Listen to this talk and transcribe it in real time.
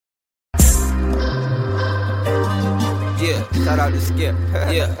Shout out to Skip.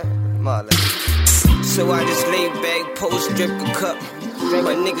 Yeah. Marlon. So I just lay back, post, drip a cup.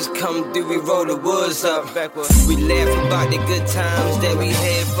 My niggas come through, we roll the woods up. We laugh about the good times that we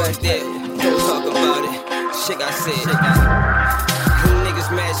had, fuck that. Talk about it, shit I said.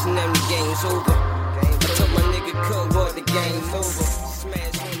 Niggas mashing them, the game's over. I told my nigga cut what the game's over.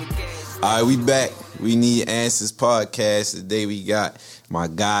 Smash when the game's over. Alright, we back. We Need Answers podcast. Today we got my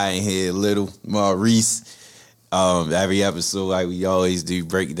guy in here, Little Maurice. Every episode, like we always do,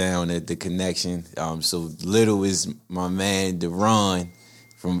 break down the connection. So Little is my man, Deron,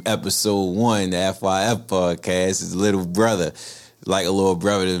 from episode 1, the FYF podcast. His little brother, like a little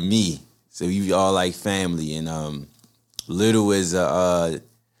brother to me. So you all like family. And Little is a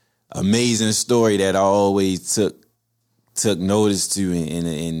amazing story that I always took notice to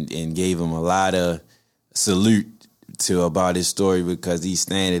and gave him a lot of salute to about his story, because he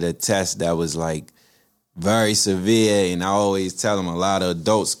standed a test that was like very severe, and I always tell him a lot of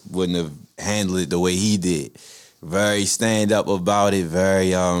adults wouldn't have handled it the way he did. Very stand up about it,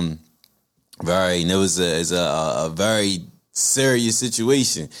 very and it was a very serious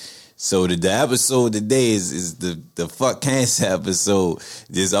situation. So the episode today is the fuck cancer episode.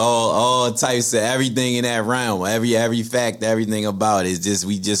 There's all types of everything in that realm, every fact, everything about it. It's just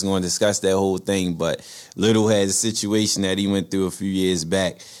we just gonna discuss that whole thing. But Little had a situation that he went through a few years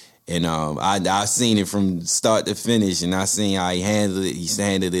back. And I seen it from start to finish, and I seen how he handled it. He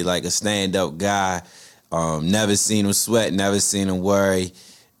handled it like a stand-up guy. Never seen him sweat, never seen him worry.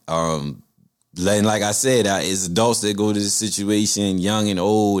 Like I said, it's adults that go to this situation, young and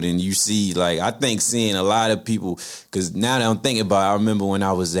old, and you see, like, I think seeing a lot of people, because now that I'm thinking about it, I remember when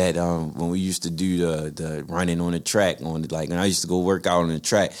I was at, when we used to do the running on the track, when I used to go work out on the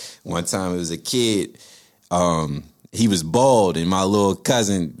track. One time it was a kid, he was bald, and my little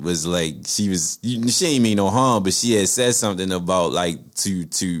cousin was like, she ain't mean no harm, but she had said something about, like,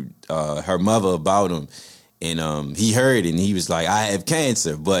 to her mother about him, and he heard it, and he was like, I have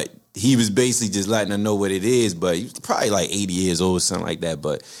cancer, but he was basically just letting her know what it is, but he was probably like 80 years old or something like that,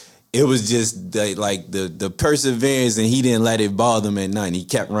 but it was just like the perseverance, and he didn't let it bother him at nothing. He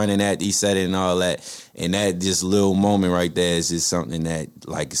kept running at, he said it and all that, and that just little moment right there is just something that,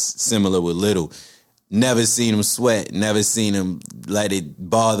 like, similar with Little. Never seen him sweat, never seen him let it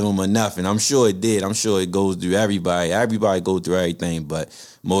bother him or nothing. I'm sure it did. I'm sure it goes through everybody. Everybody goes through everything,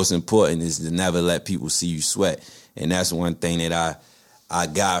 but most important is to never let people see you sweat. And that's one thing that I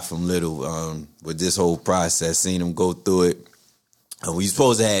got from Little with this whole process, seeing him go through it. We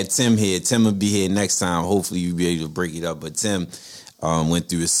supposed to have Tim here. Tim will be here next time. Hopefully you'll be able to break it up. But Tim went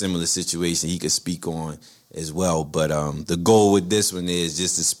through a similar situation he could speak on as well. But the goal with this one is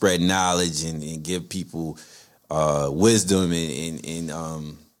just to spread knowledge and give people wisdom and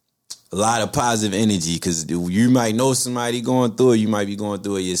a lot of positive energy, because you might know somebody going through it, you might be going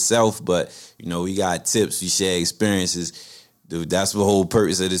through it yourself, but, you know, we got tips, we share experiences. Dude, that's the whole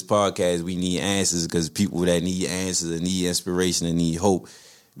purpose of this podcast. We need answers, because people that need answers and need inspiration and need hope,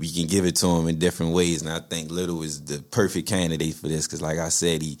 we can give it to them in different ways. And I think Little is the perfect candidate for this, because like I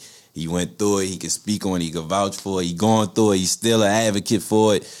said, he went through it, he can speak on it, he can vouch for it, he going through it, he's still an advocate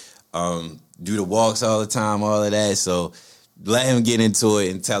for it, do the walks all the time, all of that. So let him get into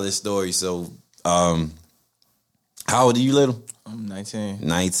it and tell his story. So how old are you, Little? I'm 19.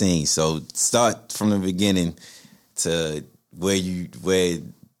 19. So start from the beginning to where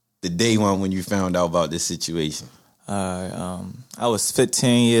the day one when you found out about this situation. I was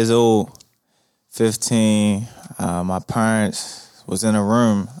 15 years old. 15. My parents was in a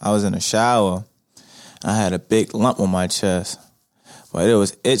room. I was in a shower. I had a big lump on my chest, but it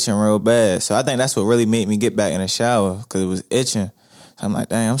was itching real bad. So I think that's what really made me get back in the shower, because it was itching. So I'm like,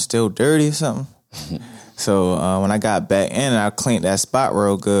 dang, I'm still dirty or something. So when I got back in, I cleaned that spot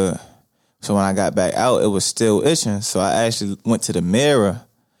real good. So when I got back out, it was still itching. So I actually went to the mirror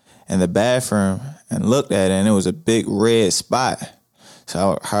in the bathroom and looked at it, and it was a big red spot.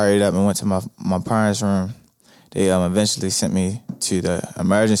 So I hurried up and went to my parents' room. They eventually sent me to the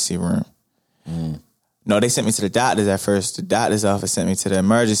emergency room. No, they sent me to the doctors at first. The doctor's office sent me to the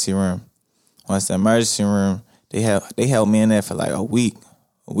emergency room. Once the emergency room, they held me in there for like a week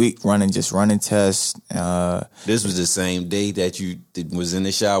running tests. This was the same day that you was in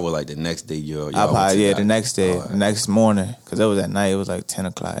the shower, like the next day the next day, the next morning, because it was at night. It was like 10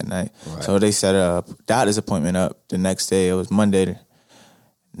 o'clock at night. Right. So they set a doctor's appointment up the next day. It was Monday.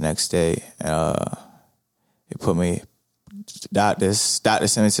 The next day, they put me. Doctor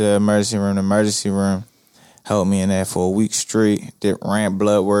sent me to the emergency room. The emergency room held me in there for a week straight. Ran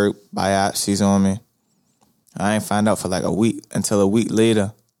blood work, biopsies on me. I ain't find out for like a week, until a week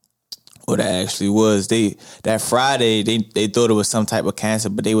later what it actually was. That Friday they thought it was some type of cancer,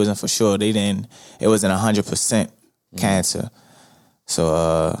 but they wasn't for sure. It wasn't 100% cancer.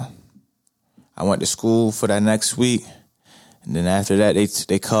 So I went to school for that next week, and then after that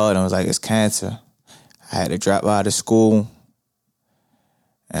they called and was like, it's cancer. I had to drop out of school,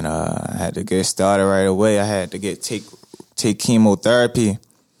 and I had to get started right away. I had to take chemotherapy.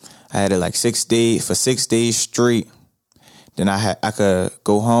 I had it like 6 days for 6 days straight. Then I could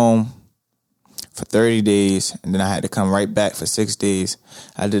go home for 30 days, and then I had to come right back for 6 days.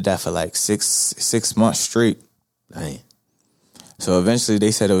 I did that for like six months straight. Dang. So eventually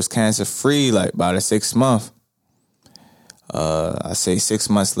they said it was cancer free, like by the 6th month. I say 6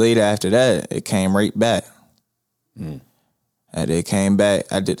 months later after that, it came right back. And it came back.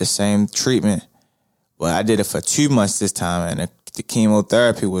 I did the same treatment. Well, I did it for 2 months this time, and the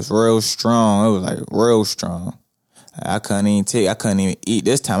chemotherapy was real strong. It was like real strong. I couldn't even eat.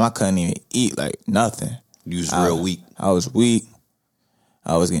 This time I couldn't even eat like nothing. You was real weak. I was weak.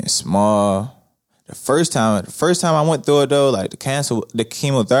 I was getting small. The first time I went through it though, like the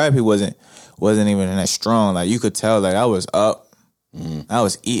chemotherapy wasn't even that strong. Like you could tell, like I was up. I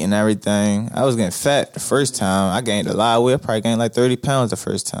was eating everything. I was getting fat the first time. I gained a lot of weight. I probably gained like 30 pounds the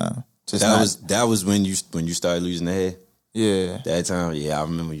first time. That was when you started losing the hair. Yeah. That time, yeah, I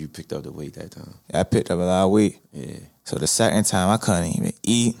remember you picked up the weight that time. I picked up a lot of weight. Yeah. So the second time I couldn't even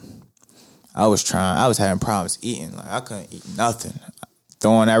eat. I was having problems eating. Like I couldn't eat nothing.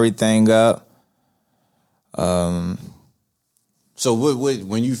 Throwing everything up. So what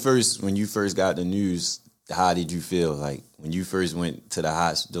when you first got the news, how did you feel? Like when you first went to the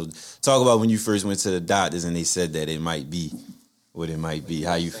hospital, talk about when you first went to the doctors and they said that it might be what it might be.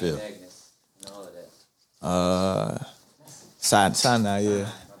 How you feel? Sinai, yeah.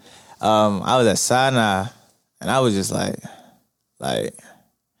 I was at Sinai, and I was just like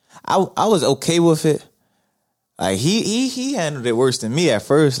I was okay with it. Like he handled it worse than me at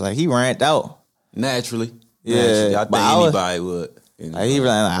first. Like he ran out naturally. Yeah, I think anybody would. Like he was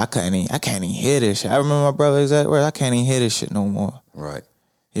like, I can't even hear this shit. I remember my brother exact words. I can't even hear this shit no more. Right.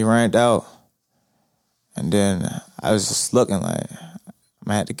 He ran out, and then I was just looking like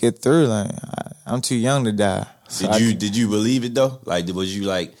I had to get through. Like I'm too young to die. So did you believe it though? Like was you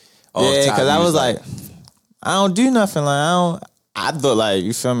like? Yeah, because I was like, I don't do nothing. Like I thought like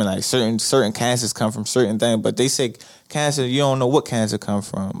you feel me. Like certain cancers come from certain things, but they say cancer. You don't know what cancer come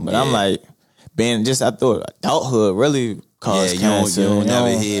from. But I'm like, I thought adulthood really caused cancer. You don't never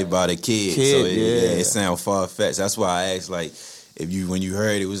hear about a kid so it sounds far fetched. That's why I asked like when you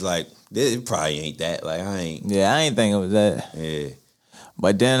heard it was like it probably ain't that. Like I ain't think it was that. Yeah.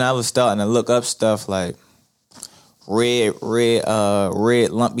 But then I was starting to look up stuff like red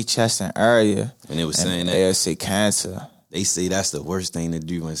lumpy chest and area. And it was saying that they'll say cancer. They say that's the worst thing to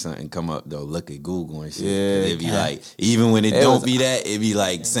do when something come up though. Look at Google and shit. Yeah, it'd be like even when it don't be that, it'd be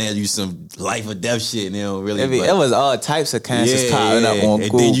like saying you some life or death shit and they don't really. It was all types of cancers popping up on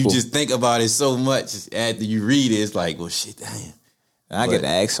Google. And then you just think about it so much after you read it. It's like, well, shit, damn. And I get to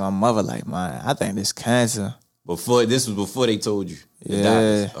ask my mother like, man, I think this cancer. This was before they told you.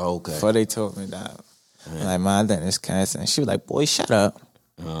 Yeah. Oh, okay. Before they told me that. Like, man, I think this cancer. And she was like, boy, shut up.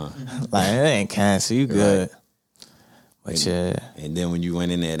 Like, it ain't cancer. You good. Right. But And then when you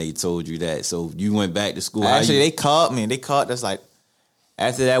went in there, they told you that. So you went back to school. Actually, they called me. They called us like,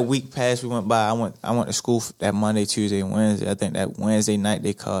 after that week passed, we went by. I went to school that Monday, Tuesday, and Wednesday. I think that Wednesday night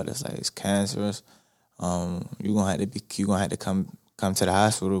they called us like, it's cancerous. You're gonna have to come to the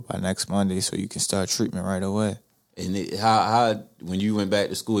hospital by next Monday so you can start treatment right away. And how when you went back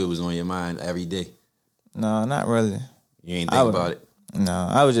to school, it was on your mind every day? No, not really. You ain't think about it? No,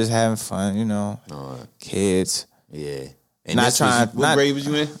 I was just having fun, kids. Yeah. And what grade was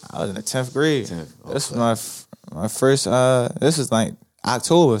you in? I was in the 10th grade. 10th. Okay. This was my first, this was like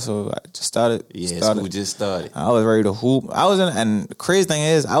October, so I just started. School just started. I was ready to hoop. And the crazy thing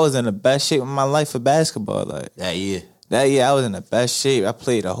is, I was in the best shape of my life for basketball. Like that year, I was in the best shape. I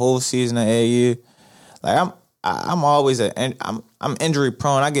played the whole season of that year. Like I'm always I'm injury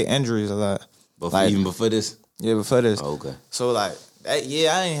prone. I get injuries a lot. Even before this? Yeah, before this. Oh, okay. So like that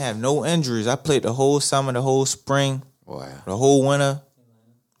year, I didn't have no injuries. I played the whole summer, the whole spring, the whole winter.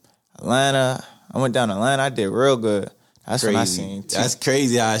 Atlanta. I went down to Atlanta. I did real good. That's crazy. When I seen. That's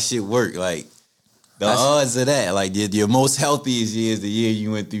crazy how shit work. Like the odds of that. Like your most healthiest year is the year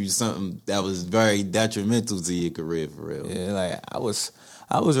you went through something that was very detrimental to your career for real. Yeah, like I was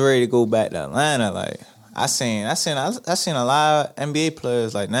ready to go back to Atlanta. Like I seen a lot of NBA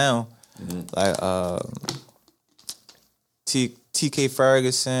players like now, like TK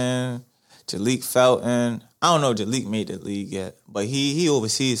Ferguson, Jalik Felton. I don't know if Jalik made the league yet, but he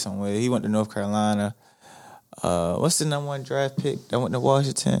overseas somewhere. He went to North Carolina. What's the number 1 draft pick that went to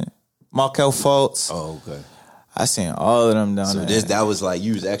Washington? Markelle Fultz. Oh, okay. I seen all of them down there. So that was like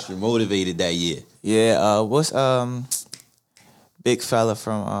you was extra motivated that year. Yeah. What's big fella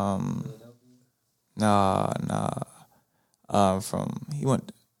from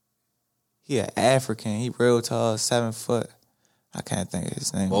he an African. He real tall, 7 foot. I can't think of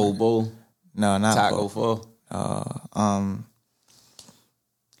his name. Bobo? No, not Taco Bobo. Fall?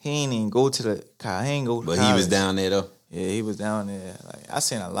 He ain't even go to the college. He ain't go to But college. he was down there though. Yeah, he was down there. Like I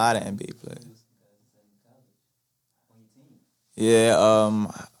seen a lot of NBA players. Yeah,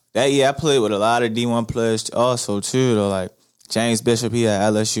 that year I played with a lot of D1 players also too though. Like James Bishop, he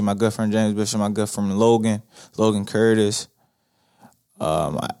at LSU. My good friend James Bishop, my good friend Logan Curtis.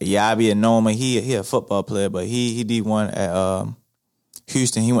 Yabi Anoma, he a football player, but he D1 at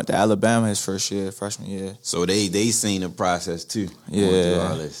Houston. He went to Alabama his freshman year. So they seen the process too. Yeah. Going through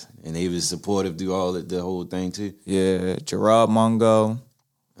all this. And they was supportive through the whole thing too. Yeah, Gerard Mungo.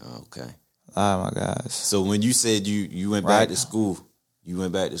 Okay. Oh my gosh. So when you said you went back to school,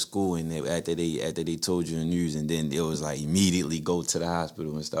 and after they told you the news, and then it was like immediately go to the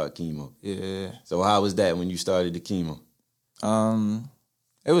hospital and start chemo. Yeah. So how was that when you started the chemo?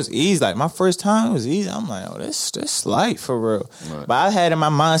 It was easy. Like my first time, it was easy. I'm like, oh, this light for real. Right. But I had in my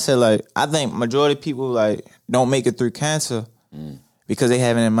mindset, like, I think majority of people like don't make it through cancer because they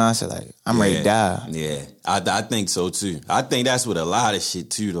have it in mindset, like, I'm ready to die. Yeah, I think so too. I think that's with a lot of shit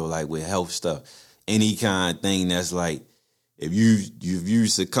too, though. Like with health stuff, any kind of thing that's like, if you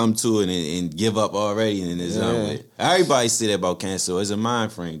succumb to it and give up already, and it's done with. Everybody say that about cancer. It's a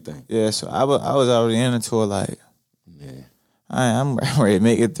mind frame thing. Yeah, so I was already into it, like, I'm ready to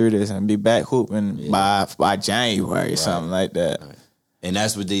make it through this and be back hooping by January or something like that. Right. And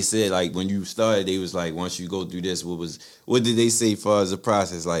that's what they said. Like when you started, they was like, once you go through this, what did they say as far as the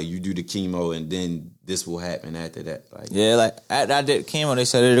process? Like you do the chemo and then this will happen after that. Like yeah, like after I did chemo, they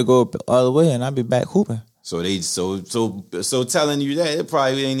said it'll go all the way and I'll be back hooping. So they so telling you that, it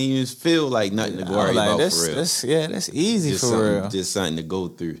probably ain't even feel like nothing to worry about for real. That's easy just for real. Just something to go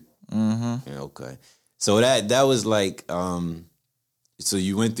through. Mm-hmm. Yeah, okay. So that was like, so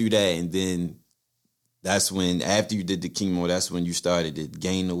you went through that, and then that's when, after you did the chemo, that's when you started to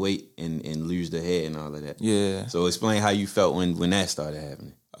gain the weight and lose the hair and all of that. Yeah. So explain how you felt when that started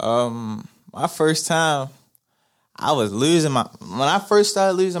happening. My first time, I was when I first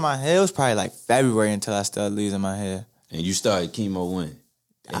started losing my hair, it was probably like February until I started losing my hair. And you started chemo when?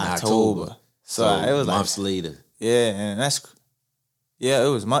 In October. So it was months later. Yeah, and it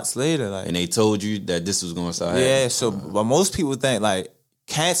was months later. Like, and they told you that this was going to start happening? Yeah, so but most people think like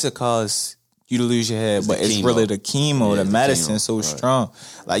cancer causes you to lose your hair, but it's really the chemo, the medicine so strong.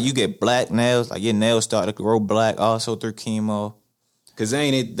 Like you get black nails, like your nails start to grow black also through chemo. Cause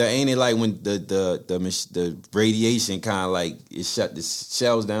ain't it like when the radiation kind of like it shut the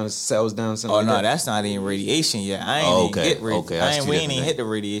cells down something? Oh no, that's not even radiation yet. I ain't even hit radiation. We ain't even hit the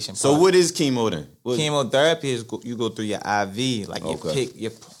radiation part. So what is chemo then? Chemotherapy is you go through your IV, like you pick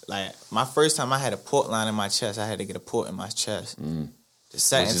your like. My first time I had a port line in my chest. I had to get a port in my chest. The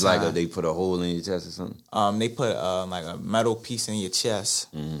second time, like they put a hole in your chest or something. They put like a metal piece in your chest.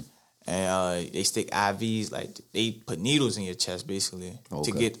 And they stick IVs, like they put needles in your chest basically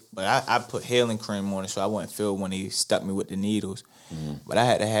to get. But I put healing cream on it, so I wouldn't feel when they stuck me with the needles. But I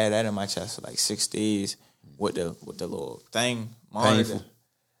had to have that in my chest for like 6 days with the little thing monitor. Painful.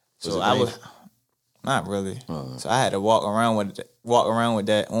 So I was not really. So I had to walk around with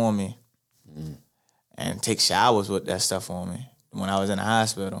that on me, and take showers with that stuff on me when I was in the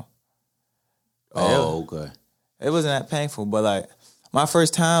hospital. Okay. It wasn't that painful, but like. My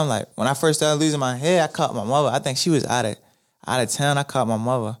first time, like when I first started losing my hair, I caught my mother. I think she was out of town. I caught my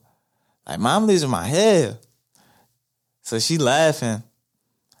mother. Like, Mom, losing my hair. So she laughing.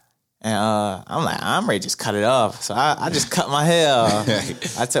 And I'm like, I'm ready to just cut it off. So I just cut my hair off.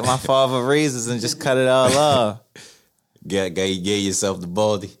 I took my father razors and just cut it all off. You gave yourself the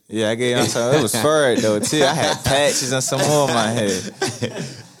baldy. Yeah, I gave myself. It was furred though too. I had patches and some more on my head.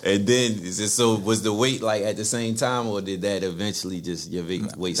 And then, so was the weight like at the same time, or did that eventually just your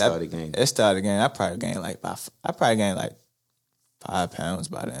weight started gaining? It started gaining. I probably gained like 5 pounds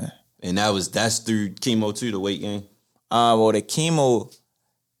by then. And that's through chemo too, the weight gain? Well, the chemo,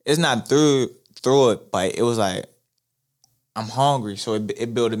 it's not through it, but it was like, I'm hungry, so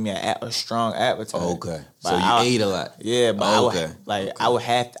it built me a strong appetite. Okay, but so you ate a lot. Yeah, but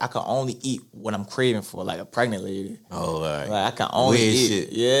I could only eat what I'm craving for, like a pregnant lady. Oh, all right. Like I can only eat.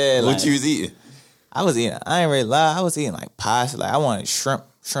 Shit. Yeah. What you was eating? I ain't really lie. I was eating like pasta. Like I wanted shrimp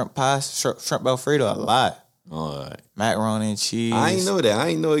shrimp pie, shrimp Alfredo a lot. All right. Macaroni and cheese. I ain't know that. I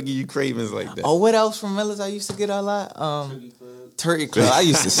ain't know it give you cravings like that. Oh, what else from Miller's I used to get a lot? Turkey Club. I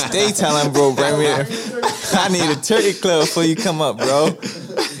used to stay telling bro, bring me I need a turkey club before you come up, bro.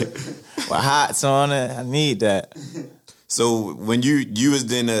 With hots on it. I need that. So when you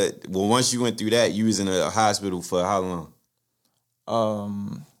was in once you went through that, you was in a hospital for how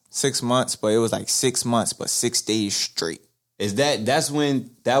long? 6 months, but it was like 6 months, but 6 days straight.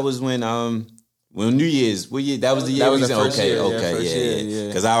 That was when New Year's, what year? That was the year. That was the first year. Yeah.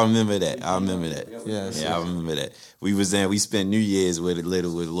 Because I remember that. Yes. I remember that. We spent New Year's with a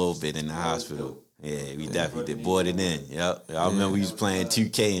little bit in the hospital. Yeah, we definitely did. Boarded in. Yep. I remember we was playing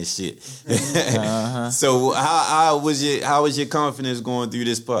 2K and shit. So how was your confidence going through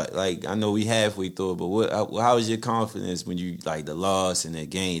this part? Like, I know we halfway through it, but how was your confidence when you like the loss and the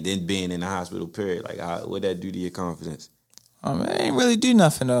game, then being in the hospital period? Like, what that do to your confidence? It ain't really do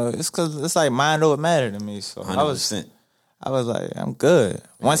nothing though. It's cause it's like mind over matter to me. So 100%. I was like, I'm good.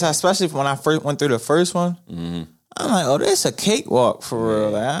 Once especially when I first went through the first one, I'm like, oh, this a cakewalk for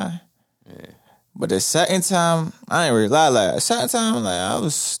real. Like, But the second time, I ain't really lie. Like the second time,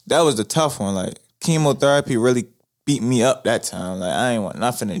 like that was the tough one. Like chemotherapy really beat me up that time. Like I ain't want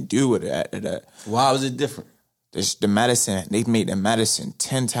nothing to do with it after that. Why was it different? The medicine, they made the medicine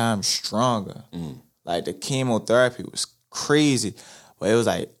 10 times stronger. Like the chemotherapy was crazy. But it was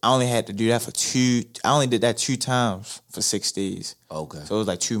like, I only had to do that I only did that 2 times for 6 days. Okay. So it was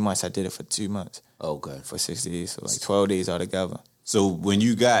like 2 months. I did it for 2 months. Okay. For 6 days. So like 12 days altogether. So when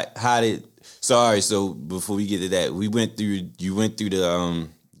you so before we get to that, you went through the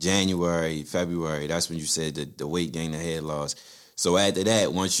January, February, that's when you said the weight gain, the head loss. So after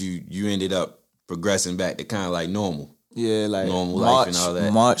that, once you ended up progressing back to kind of like normal. Yeah, like normal life and all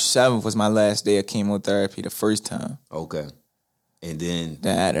that. March 7th was my last day of chemotherapy the first time. Okay. And then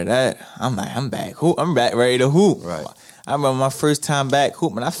after that, I'm like, I'm back. I'm back ready to hoop. Right. I remember my first time back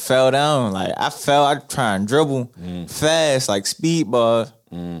hooping, I fell down. Like I try and dribble fast, like speedball,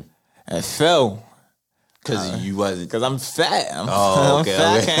 and fell. Because you wasn't. Because I'm fat. I'm okay.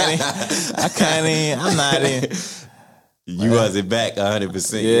 fat. I can't even. I'm not in. You wasn't back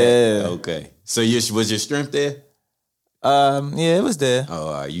 100%. Yeah. Okay. So was your strength there? Yeah, it was there.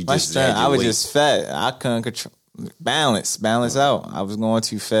 Oh, you my just strength. I was just fat. I couldn't control balance out. I was going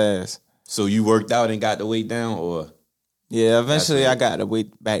too fast. So you worked out and got the weight down, or? Yeah, eventually I got the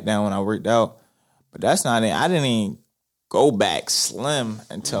weight back down when I worked out. But that's not it. I didn't even go back slim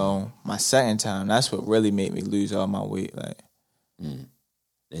until my second time. That's what really made me lose all my weight. Like, and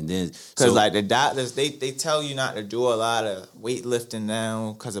then because like the doctors, they tell you not to do a lot of weightlifting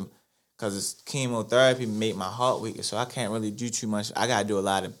now because chemotherapy made my heart weaker, so I can't really do too much. I gotta do a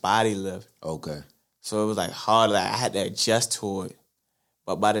lot of body lift. Okay. So it was like hard. Like I had to adjust to it.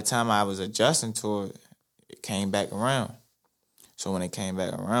 But by the time I was adjusting to it, it came back around. So when it came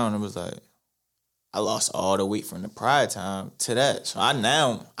back around, it was like I lost all the weight from the prior time to that. So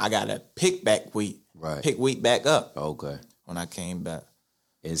I gotta pick back weight. Right. Pick weight back up. Okay. When I came back.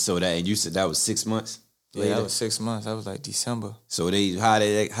 And so and you said that was 6 months? Yeah, that was 6 months. That was like December. So how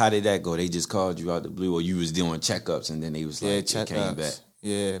did that go? They just called you out the blue, or you was doing checkups and then they was like, checkups. Came back?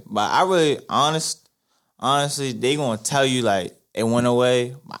 Yeah. But I really, honestly, they gonna tell you like it went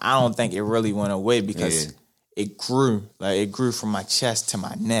away. But I don't think it really went away because it grew. Like it grew from my chest to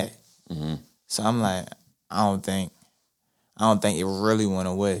my neck. Mm-hmm. So I'm like, I don't think it really went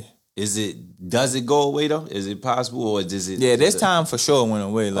away. Does it go away though? Is it possible, or does it? Yeah, this time for sure it went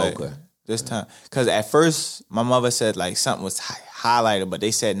away. Like okay. This time, because at first my mother said like something was highlighted, but they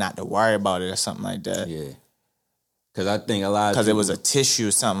said not to worry about it or something like that. Yeah. Because I think a lot of because it was a tissue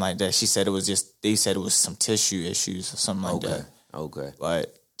or something like that. She said they said it was some tissue issues or something like that. Okay.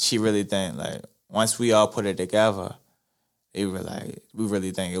 But she really think like once we all put it together, we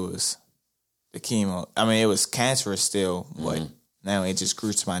really think it was the chemo. I mean, it was cancerous still, but now it just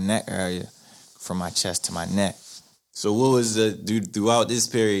grew to my neck area, from my chest to my neck. So what was throughout this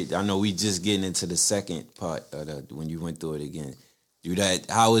period? I know we just getting into the second part of when you went through it again.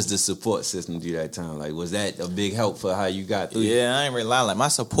 How was the support system through that time? Like, was that a big help for how you got through? Yeah, I ain't really lying. Like, my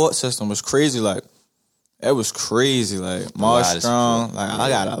support system was crazy. Like, it was crazy. Like, Mark Strong. Like, I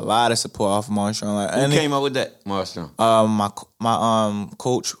got a lot of support off of Mark Strong. Like, who came up with that, Mark Strong? My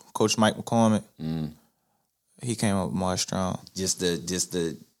coach Mike McCormick. He came up with Mark Strong.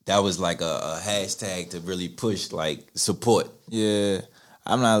 That was like a hashtag to really push like support. Yeah,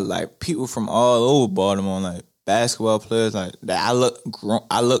 I'm not like people from all over Baltimore, like basketball players, like that. I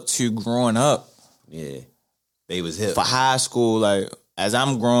look to growing up. Yeah, they was hip for high school. Like as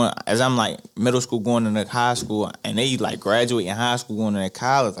I'm growing, as I'm like middle school going into high school, and they like graduating high school going into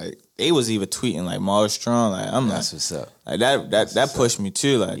college, like they was even tweeting like Mars Strong. Like I'm That's like, what's up. like that pushed me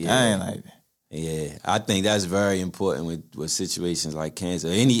too. Like I ain't like. Yeah, I think that's very important with situations like cancer.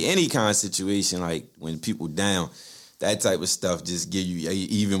 Any kind of situation, like when people down, that type of stuff just give you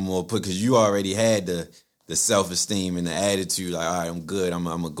even more put, because you already had the self-esteem and the attitude, like, all right, I'm good, I'm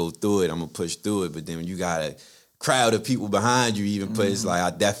gonna go through it, I'm gonna push through it. But then when you got a crowd of people behind you, even put, it's like, I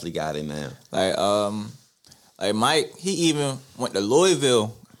definitely got it now. Like Mike, he even went to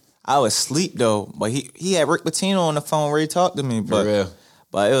Louisville. I was asleep though, but he had Rick Pitino on the phone where he talked to me. But, For real.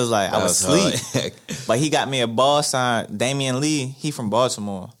 But it was like I was asleep. But he got me a ball sign. Damian Lee, he from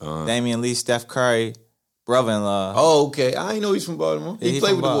Baltimore. Damian Lee, Steph Curry, brother-in-law. Oh, okay. I didn't know he's from Baltimore. Yeah, he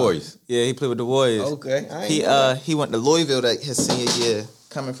played with the Warriors. Yeah, he played with the Warriors. Okay. He went to Louisville his senior year.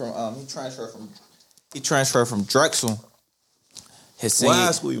 Coming from he transferred from Drexel. His senior What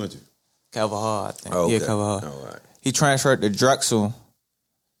high school you went to? Calvin Hall, I think. Oh, okay. Yeah, Calvin Hall. All right. He transferred to Drexel.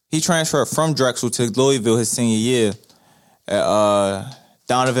 He transferred from Drexel to Louisville his senior year.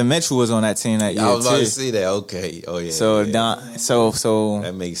 Donovan Mitchell was on that team that year. I was about too. to say that. Okay. Oh yeah. So yeah. so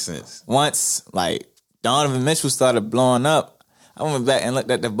That makes sense. once like Donovan Mitchell started blowing up, I went back and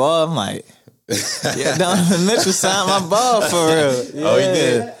looked at the ball. I'm like, yeah, Donovan Mitchell signed my ball for real. Yeah. Oh, he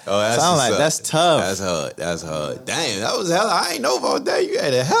did. Oh, that's so I'm what's like, up. that's tough. That's hard. Damn, that was hell. I ain't know about that. You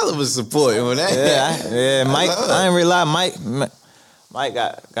had a hell of a support on that. Mike. I ain't really lie. Mike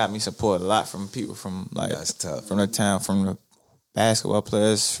got me support a lot from people from like That's tough. from the town, from the basketball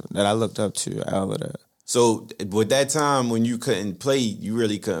players that I looked up to. All of that. So with that time when you couldn't play, you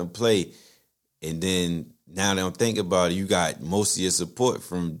really couldn't play, and then now that I'm thinking about it, you got most of your support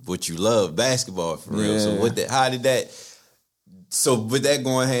from what you love, basketball, for real. So how did that? So with that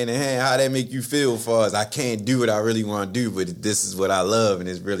going hand in hand, how that make you feel? As far as I can't do what I really want to do, but this is what I love, and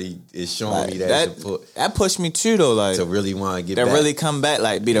it's showing Like, me that support. That pushed me too, though. Like To really want to get that back. really come back,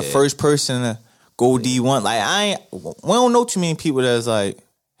 like be the first person to go D1. Like we don't know too many people that's like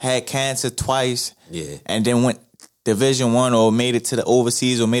had cancer twice, and then went Division I or made it to the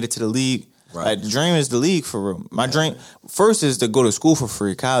overseas or made it to the league. Right. Like the dream is the league for real. My dream first is to go to school for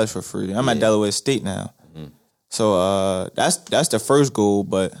free, college for free. I'm at Delaware State now, so that's the first goal.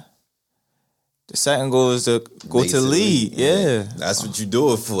 But the second goal is to go to the league. Yeah, that's what you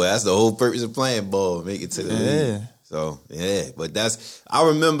do it for. That's the whole purpose of playing ball. Make it to the league. So but I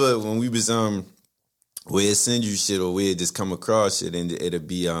remember when we was we'd send you shit or we'd just come across shit and it'll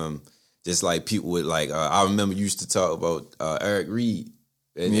be just like people would like I remember you used to talk about Eric Reed.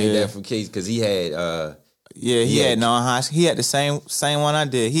 Ain't that from Case? Because he had he had non-high school. He had the same one I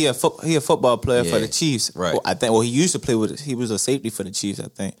did. He a football player for the Chiefs. Right. Well, I think. Well, he used to play with. He was a safety for the Chiefs, I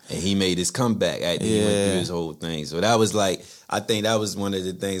think. And he made his comeback after he went through his whole thing. So that was like, I think that was one of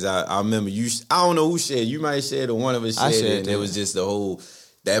the things I remember. I don't know who shared. You might have shared or one of us shared it. And it was just the whole,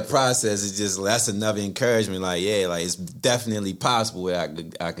 that process is just, that's another encouragement. Like, like it's definitely possible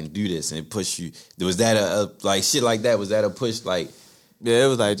that I can do this and push you. Was that like shit like that? Was that a push? Like, yeah, it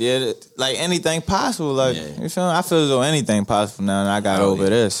was like anything possible. Like you feel me? I feel as though anything possible now, and I got over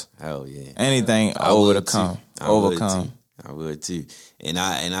this. Hell yeah, anything I overcome. I would too, and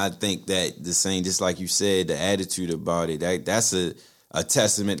I think that the same, just like you said, the attitude about it. That's a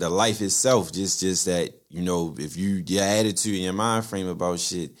testament to life itself. Just that, you know, if your attitude and your mind frame about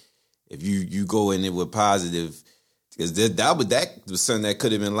shit, if you go in it with positive. Because that was something that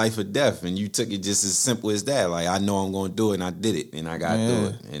could have been life or death, and you took it just as simple as that. Like, I know I'm going to do it, and I did it, and I got to do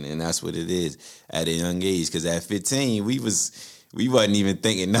it. And that's what it is at a young age. Because at 15, we wasn't even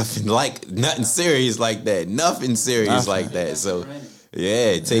thinking nothing serious like that. Nothing serious like that. So,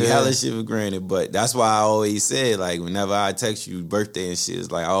 take hella shit for granted. But that's why I always said, like, whenever I text you birthday and shit, it's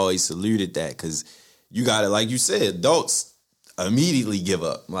like I always saluted that. Because you got to, like you said, adults immediately give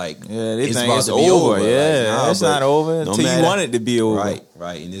up. Like, they think it's over. Yeah, like, it's not over until you want it to be over.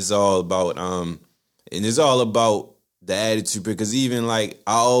 Right. And it's all about the attitude. Because even like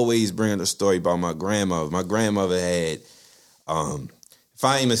I always bring up a story about my grandmother. My grandmother had, if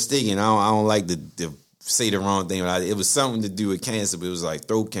I ain't mistaken, I don't like to say the wrong thing. It was something to do with cancer, but it was like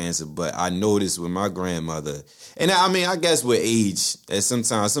throat cancer. But I noticed with my grandmother, and I mean, I guess with age, that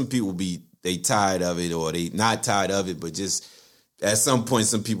sometimes some people they tired of it, or they not tired of it, but just at some point,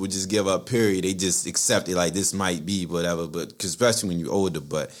 some people just give up, period. They just accept it like this might be whatever, but cause especially when you're older.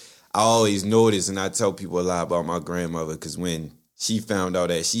 But I always notice, and I tell people a lot about my grandmother, because when she found out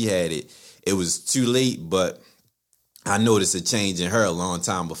that she had it, it was too late, but I noticed a change in her a long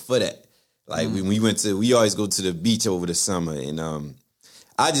time before that. Like when we always go to the beach over the summer, and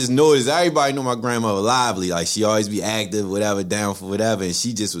I just noticed everybody knew my grandmother lively. Like, she always be active, whatever, down for whatever. And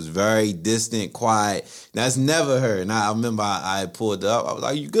she just was very distant, quiet. That's never her. And I remember I pulled her up. I was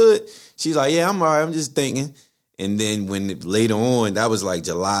like, you good? She's like, yeah, I'm all right. I'm just thinking. And then later on, that was like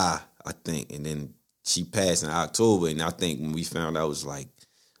July, I think. And then she passed in October. And I think when we found out, it was like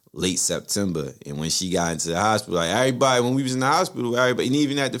late September. And when she got into the hospital, like everybody, when we was in the hospital, everybody, and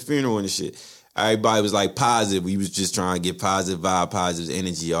even at the funeral and shit, everybody was like positive. We was just trying to get positive vibe, positive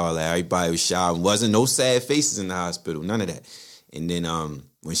energy, all that. Everybody was shouting. Wasn't no sad faces in the hospital, none of that. And then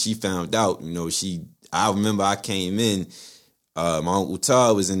when she found out, I remember I came in, my Uncle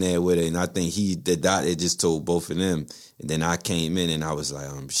Todd was in there with her, and I think the doctor just told both of them. And then I came in and I was like,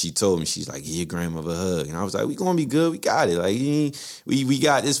 she told me, she's like, give your grandmother a hug. And I was like, we gonna be good, we got it. Like, we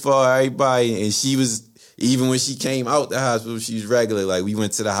got this far, everybody. And she was, even when she came out the hospital, she was regular. Like, we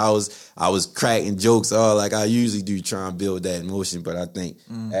went to the house, I was cracking jokes, all like I usually do, trying to build that emotion. But I think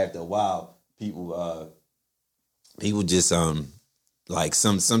after a while, people just like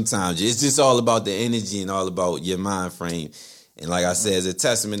sometimes it's just all about the energy and all about your mind frame. And like I said, it's a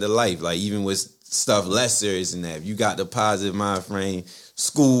testament to life. Like, even with stuff less serious than that, if you got the positive mind frame,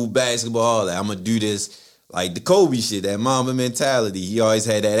 school, basketball, all that, I'm gonna do this. Like the Kobe shit, that Mamba mentality. He always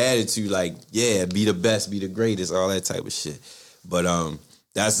had that attitude, like, yeah, be the best, be the greatest, all that type of shit. But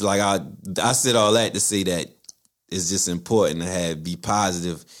that's like, I said all that to say that it's just important to be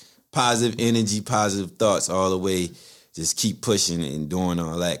positive energy, positive thoughts all the way. Just keep pushing and doing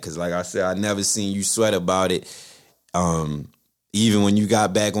all that. Because like I said, I never seen you sweat about it. Even when you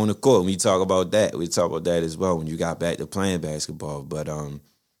got back on the court, we talk about that as well, when you got back to playing basketball. But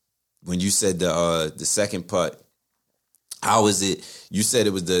when you said the second part, how was it? You said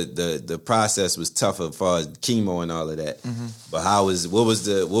it was the process was tougher as far as chemo and all of that. Mm-hmm. But what was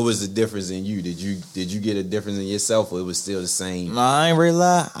the difference in you? Did you get a difference in yourself, or it was still the same? No, I ain't really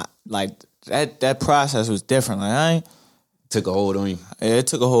lie. Like that process was different. Like took a hold on you. Yeah, it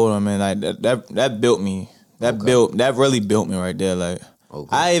took a hold on me. Like that built me. That really built me right there. Like,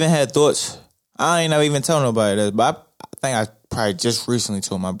 okay. I even had thoughts. I ain't never even told nobody this, but I think I probably just recently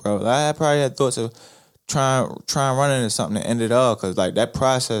told my bro. I probably had thoughts of trying run into something to end it all, because like that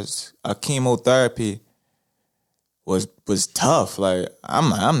process of chemotherapy was tough. Like,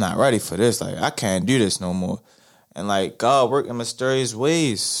 I'm not ready for this. Like, I can't do this no more. And like, God worked in mysterious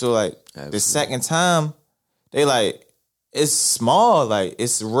ways. So like, absolutely. The second time, they like, it's small, like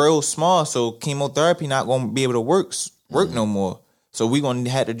it's real small. So chemotherapy not gonna be able to work no more. So we gonna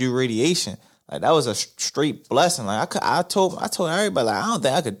have to do radiation. Like, that was a straight blessing. Like, I told everybody, like, I don't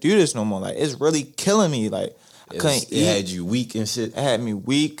think I could do this no more. Like, it's really killing me. Like, I couldn't eat. It had you weak and shit. It had me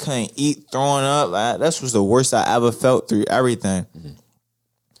weak, couldn't eat, throwing up. Like, that was the worst I ever felt through everything. Mm-hmm.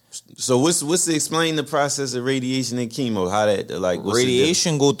 So what's to explain the process of radiation and chemo? How that, like,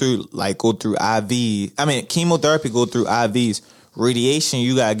 radiation go through IV. I mean, chemotherapy go through IVs. Radiation,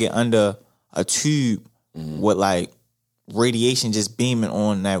 you gotta get under a tube with like radiation just beaming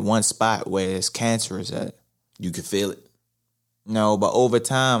on that one spot where it's cancerous at. You could feel it? No, but over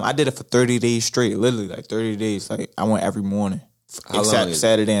time, I did it for 30 days straight. Literally, like 30 days. Like, I went every morning. How long is it?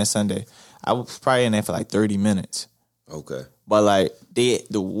 Saturday and Sunday. I was probably in there for like 30 minutes. Okay. But like, the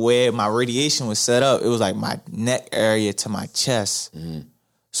way my radiation was set up, it was like my neck area to my chest. Mm-hmm.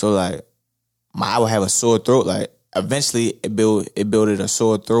 So like, I would have a sore throat. Like, eventually it builded a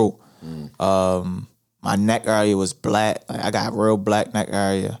sore throat. Mm. My neck area was black. Like, I got real black neck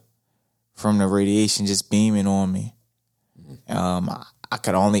area from the radiation just beaming on me. I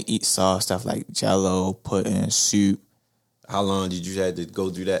could only eat soft stuff like Jell-O, pudding, soup. How long did you have to go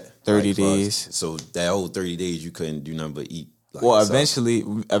through that? 30 days. So that whole 30 days, you couldn't do nothing but eat. Like, well, eventually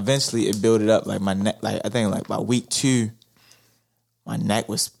it built it up. Like, my neck, like I think like by week 2, my neck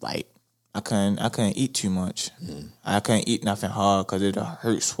was like, I couldn't eat too much. Mm. I couldn't eat nothing hard because it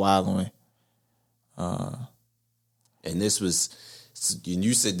hurt swallowing. And this was, and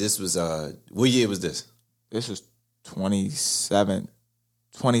you said this was, what year was this? This was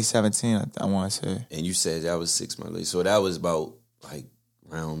 2017, I want to say. And you said that was 6 months later. So that was about like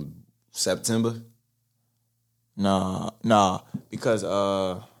around September? No, because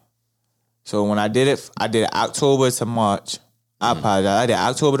so when I did it October to March. I apologize. I did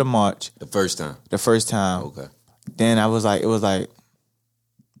October to March. The first time? The first time. Okay. Then it was like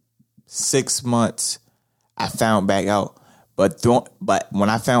 6 months I found back out. But when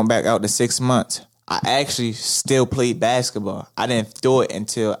I found back out the 6 months, I actually still played basketball. I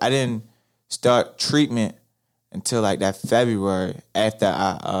didn't start treatment until like that February after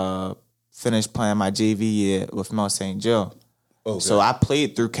I finished playing my JV year with Mount St. Joe. Okay. So I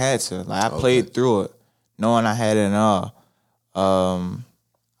played through cancer. Like, I played through it, knowing I had it and all.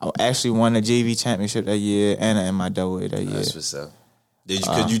 I actually won the JV championship that year and an MIAA that year. That's what's up.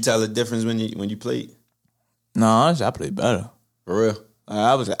 Could you tell the difference when you played? No, honestly, I played better. For real?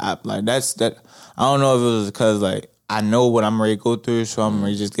 I that's that. I don't know if it was because like I know what I'm ready to go through, so I'm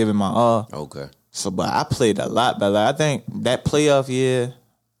ready just giving my all. Okay. So, but I played a lot better. I think that playoff year,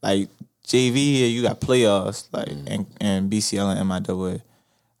 like JV year, you got playoffs, like and BCL and MIAA.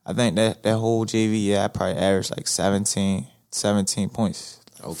 I think that whole JV year, I probably averaged like 17 points,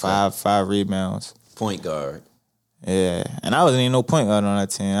 Okay. five rebounds. Point guard. Yeah, and I wasn't even no point guard on that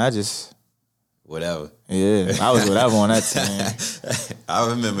team. I was whatever on that team. I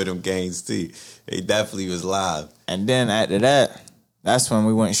remember them games too. They definitely was live. And then after that, that's when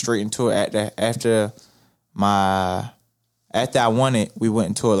we went straight into it. After I won it, we went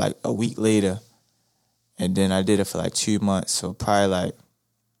into it like a week later, and then I did it for like 2 months. So probably like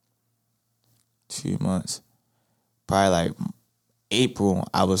 2 months, probably like April.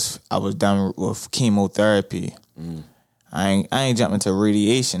 I was done with chemotherapy. I ain't jumping into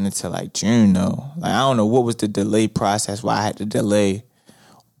radiation until like June though. Like I don't know what was the delay process. Why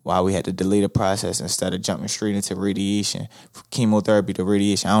we had to delay the process instead of jumping straight into radiation, from chemotherapy to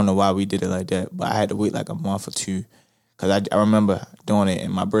radiation. I don't know why we did it like that, but I had to wait like a month or two. Because I remember doing it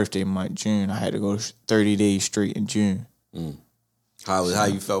in my birthday month, June. I had to go 30 days straight in June. How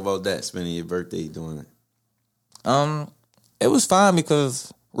you felt about that, spending your birthday doing it? It was fine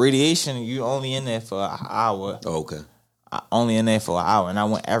because radiation, you only in there for an hour. Oh, okay. Only in there for an hour, and I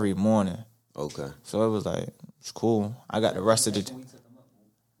went every morning. Okay. So it was like, it's cool. I got the rest of the...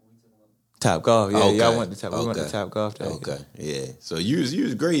 Top Golf, yeah. Okay. Y'all went to we went to Top Golf. Okay, yeah. So you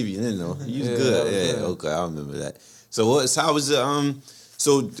was gravy, you know. You was Yeah, good. yeah. Yeah, okay, I remember that. So how was it?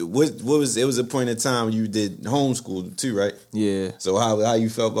 So what was it? Was a point in time you did homeschool too, right? Yeah. So how you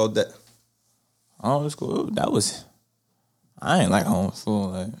felt about that? Homeschool, I ain't like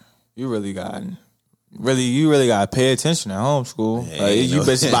homeschool. Like, you really gotta pay attention at homeschool. Yeah, Like, you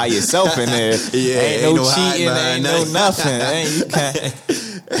bitch by yourself in there. Yeah, ain't no cheating, hiding ain't no nothing.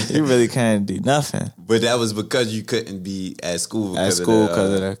 You really can't do nothing But that was because you couldn't be at school because of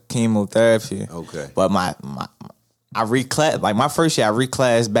the chemotherapy. Okay. But I reclassed, like my first year I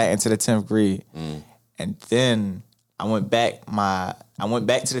reclassed back into the 10th grade. And then I went back to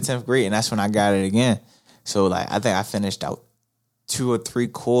the 10th grade, and that's when I got it again. So like I think I finished out 2 or 3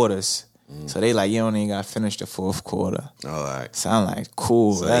 quarters. So they like, you don't even got to finish the 4th quarter. All right. So I'm like,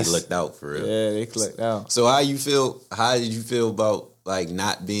 cool. So they looked out for real. Yeah, they looked out. So how did you feel about like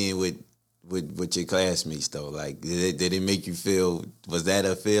not being with your classmates though? Like did it make you feel, was that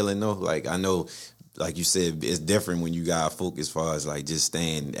a feeling though? Like I know, like you said, it's different when you got focus as far as like just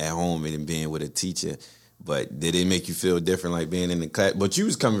staying at home and being with a teacher. But did it make you feel different, like being in the class? But you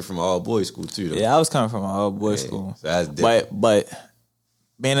was coming from an all-boys school, too, though. Yeah, I was coming from an all-boys school. So that's different. But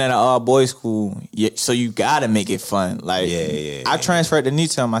being at an all-boys school, so you got to make it fun. Like, I transferred to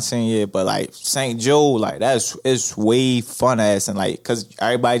Newtown my senior year, but, like, St. Joe, like, it's way fun ass. And, like, because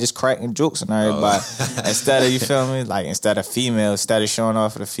everybody just cracking jokes on everybody. Instead of, you feel me? Like, instead of showing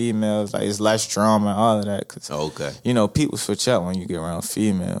off for the females, like, it's less drama and all of that. Cause, okay. You know, people switch up when you get around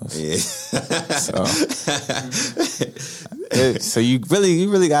females. Yeah. So you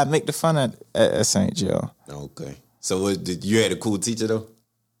really got to make the fun at St. Joe. Okay. So you had a cool teacher, though?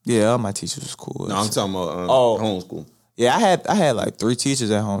 Yeah, all my teachers was cool. No, I'm talking about homeschool. Yeah, I had like 3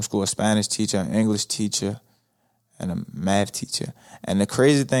 teachers at homeschool: a Spanish teacher, an English teacher, and a math teacher. And the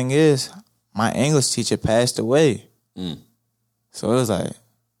crazy thing is, my English teacher passed away. So it was like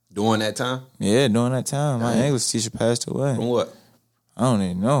during that time. Yeah, during that time, my English teacher passed away. From what? I don't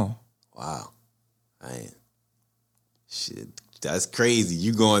even know. Wow, shit, that's crazy.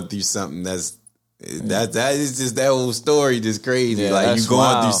 You going through something that is just that whole story just crazy. Yeah, like you going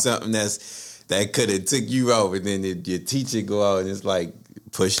wild. through something that could have took you out, but then your teacher go out and it's like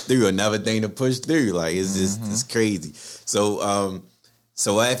push through, another thing to push through. Like it's just it's crazy. So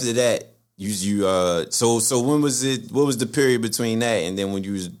so after that, so when was it? What was the period between that and then when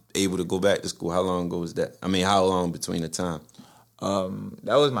you was able to go back to school? How long ago was that? I mean, how long between the time?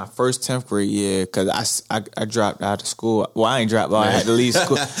 That was my first 10th grade year because I dropped out of school. Well, I ain't dropped out. I had to leave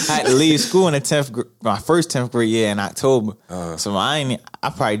school. I had to leave school in my first 10th grade year in October. So I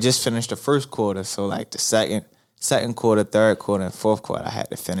probably just finished the first quarter. So like the second quarter, third quarter, and fourth quarter, I had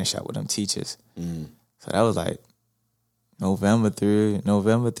to finish up with them teachers. So that was like November through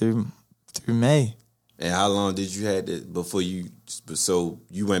May. And how long did you had to before you? So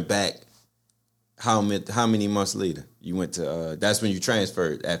you went back. How many months later you went to? That's when you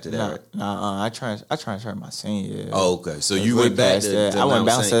transferred after that. I transferred my senior year. Oh, okay. So you went back to I went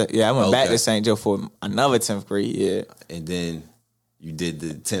back to St. Joe for another 10th grade year. And then You did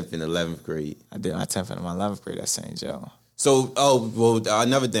the 10th and 11th grade. I did my 10th and my 11th grade at St. Joe. So,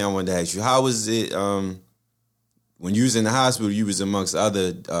 another thing I wanted to ask you, how was it when you was in the hospital, you was amongst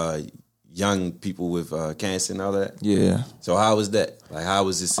other young people with cancer and all that? Yeah. So how was that? Like, how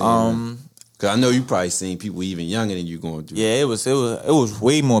was it seeing? Because I know you probably seen people even younger than you going through. Yeah, it was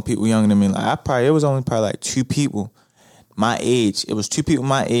way more people younger than me. Like it was only probably like 2 people my age. It was 2 people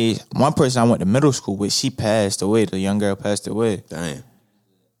my age. One person I went to middle school with, she passed away. The young girl passed away. Damn.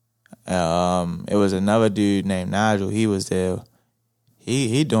 It was another dude named Nigel. He was there.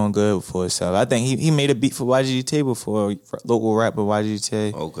 He doing good for himself. I think he made a beat for YGT before, local rapper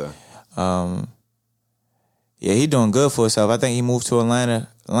YGT. Okay. Yeah, he doing good for himself. I think he moved to Atlanta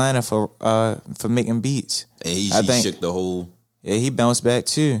for making beats. And he shook the whole. Yeah, he bounced back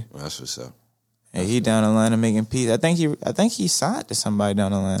too. That's what's up. And he down in Atlanta making beats. I think he signed to somebody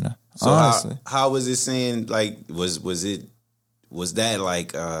down in Atlanta. So honestly, how was it seeing? Like, was that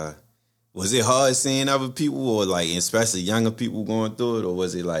like? Was it hard seeing other people, or like especially younger people going through it, or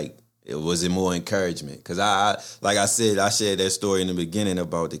was it more encouragement? Because I said, I shared that story in the beginning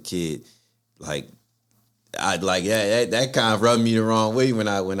about the kid. Like, that kind of rubbed me the wrong way when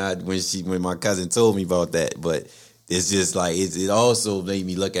my cousin told me about that. But it's just like it also made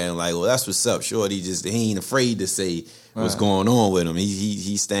me look at him like, well, that's what's up. Shorty he ain't afraid to say what's going on with him.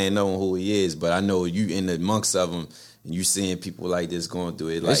 He standing on who he is. But I know you in the amongst of them. And you seeing people like this going through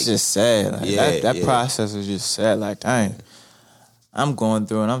it, like it's just sad. Like, that process is just sad. Like, dang, I'm going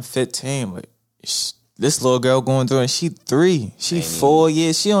through and I'm 15, but this little girl going through and she 3, she 4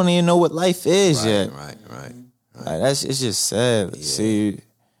 years, she don't even know what life is yet. Right. Like it's just sad. Yeah. See,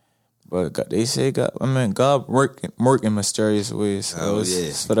 but God, they say God work in mysterious ways. So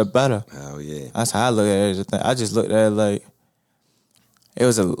it's for the better. Hell yeah. That's how I look at it. I just looked at it like it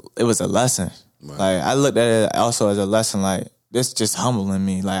was a lesson. Right. Like I looked at it also as a lesson. Like this just humbling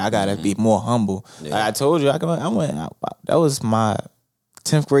me. Like I gotta be more humble. Yeah. Like I told you, I went. That was my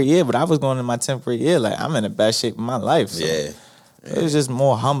 10th grade year, but I was going in my 10th grade year. Like I'm in the best shape of my life. So it was just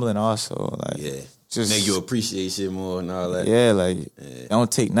more humbling. Also, like just make you appreciate shit more and all that. Yeah, like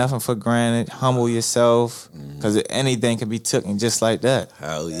don't take nothing for granted. Humble yourself, because anything can be taken just like that.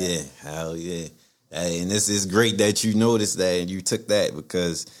 Hell yeah. And this is great that you noticed that and you took that,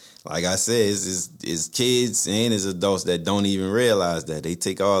 because like I said, it's kids and it's adults that don't even realize that. They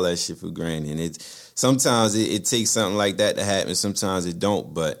take all that shit for granted. And sometimes it takes something like that to happen. Sometimes it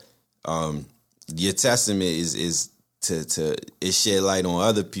don't. But your testament is to shed light on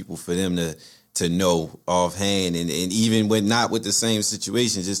other people for them to know offhand. And even when not with the same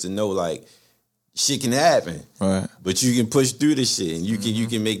situation, just to know like shit can happen. Right. But you can push through the shit and you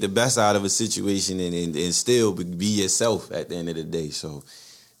can make the best out of a situation and still be yourself at the end of the day. So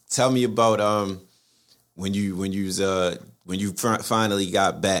tell me about when you finally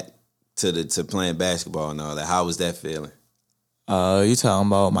got back to playing basketball and all that. How was that feeling? You talking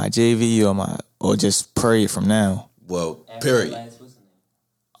about my JV or just period from now? Well, period.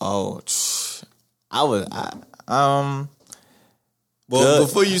 Oh, Well,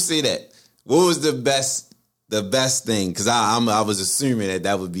 before you say that, what was the best thing? Because I was assuming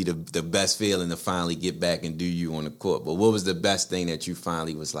that would be the best feeling to finally get back and do you on the court. But what was the best thing that you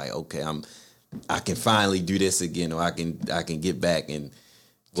finally was like, okay, I can finally do this again, or I can get back and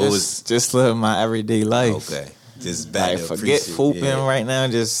just live my everyday life. Okay, just back. Like, forget hooping right now.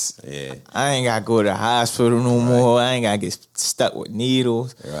 I ain't gotta go to the hospital no more. I ain't gotta get stuck with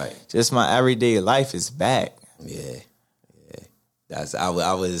needles. Right. Just my everyday life is back. Yeah. I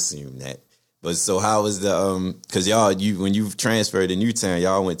would assume that. But so how was the because when you transferred to Newtown,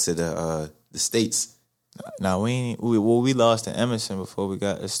 y'all went to the States. No, we lost to Emerson before we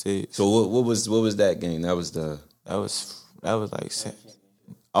got the States. So what was that game? That was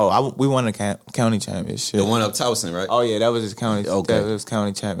like we won the county championship. The one up Towson, right? Oh yeah, that was his county. Okay, that was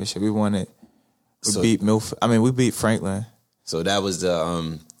county championship. We won it. We beat Milford. I mean, we beat Franklin. So that was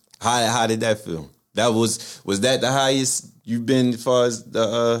the how did that feel? That was that the highest you've been as far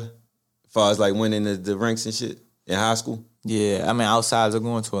as like winning the ranks and shit in high school? Yeah, I mean outside of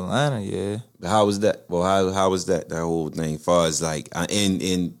going to Atlanta, yeah. But how was that? Well, how was that whole thing? As far as like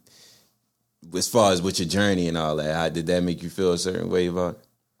in as far as with your journey and all that, how did that make you feel a certain way about it?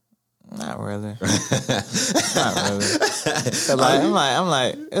 Not really. Not really. I'm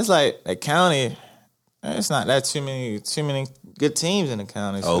like, it's like the county. It's not that too many good teams in the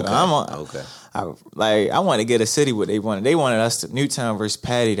county. So okay. I wanted to get a city what they wanted. They wanted us to Newtown versus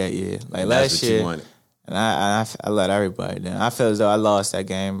Patty that year. Like last year. And I let everybody down. I felt as though I lost that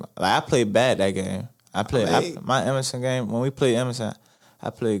game. Like I played bad that game. My Emerson game, when we played Emerson,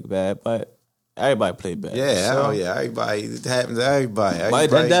 I played bad. But Everybody played bad. Yeah, so, oh yeah, everybody. It happens to everybody.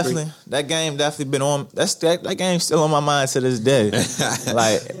 But that game definitely been on. That game's still on my mind to this day.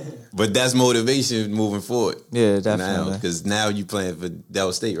 Like, but that's motivation moving forward. Yeah, definitely. Because now you playing for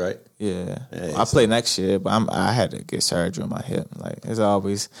Delaware State, right? Yeah, I play next year, but I had to get surgery on my hip. Like, it's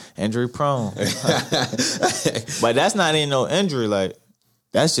always injury prone. But that's not even no injury. Like,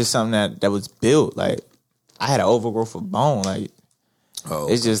 that's just something that was built. Like, I had an overgrowth of bone. Like,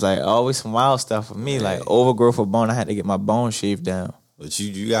 it's just like always some wild stuff for me. Like, overgrowth of bone. I had to get my bone shaved down. But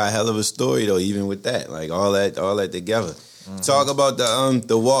you got a hell of a story though, even with that. Like all that together. Mm-hmm. Talk about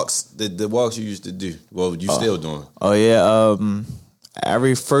the walks, the walks you used to do. Well, you still doing? Oh yeah.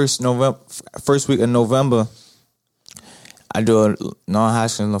 Every first week of November, I do a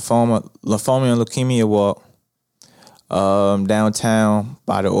non-Hodgkin lymphoma and leukemia walk downtown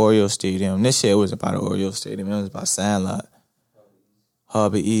by the Orioles Stadium. This year it wasn't by the Orioles Stadium. It was by Sandlot,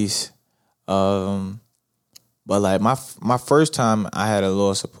 Harbor East. But like my first time, I had a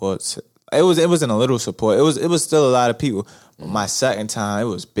little support. It wasn't a little support. It was still a lot of people. But my second time, it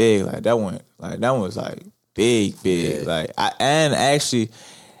was big. That one was like big. Yeah. Like I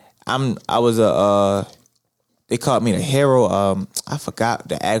was they called me the hero. I forgot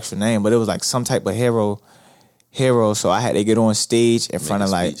the actual name, but it was like some type of hero. So I had to get on stage in front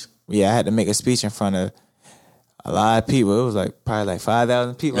of I had to make a speech in front of a lot of people. It was like probably like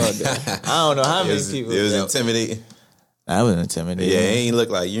 5,000 people out there. I don't know how many people. It was intimidating. I was intimidated. Yeah, you ain't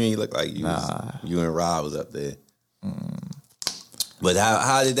look like you and Rob was up there. But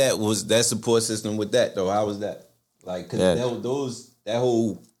how did was that support system with that though? How was that? Like, cause that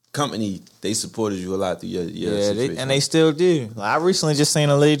whole company, they supported you a lot through your situation. They still do. Like, I recently just seen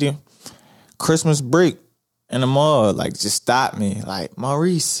a lady Christmas break in the mall, like, just stopped me. Like,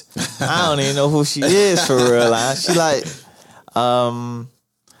 Maurice, I don't even know who she is for real. Like, she like, I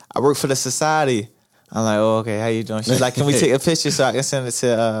work for the society. I'm like, oh, okay, how you doing? She's like, can we take a picture so I can send it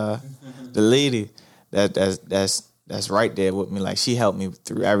to the lady that's right there with me. Like, she helped me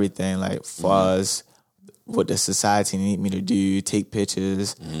through everything, like, far as what the society need me to do, take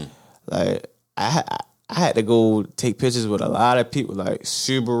pictures. Like, I had to go take pictures with a lot of people, like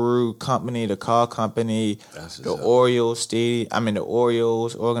Subaru company, the car company, the Orioles Stadium. I mean, the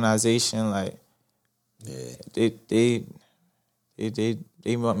Orioles organization. Like, they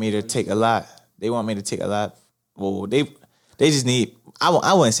want me to take a lot. They want me to take a lot. Well, they just need.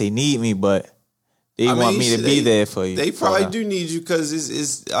 I wouldn't say need me, but they want me to be there for you. They probably do need you because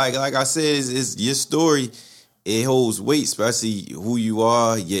it's like I said, it's your story. It holds weight, especially who you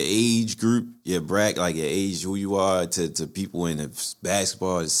are, your age group, your age, who you are to people in the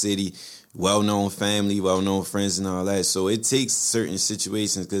basketball, the city, well-known family, well-known friends and all that. So it takes certain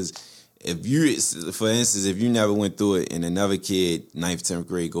situations because for instance, if you never went through it and another kid, 9th, 10th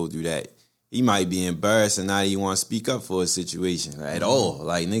grade, go through that, he might be embarrassed and not even want to speak up for a situation at all.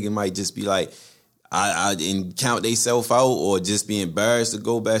 Like, nigga might just be like, and count themselves out or just be embarrassed to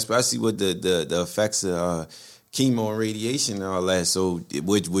go back, especially with the effects of chemo and radiation and all that. So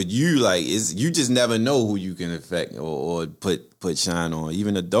with you, like, you just never know who you can affect or put shine on.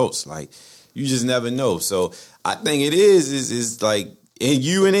 Even adults, like, you just never know. So I think it is like, and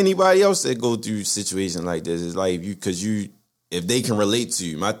you and anybody else that go through situations like this, is like if they can relate to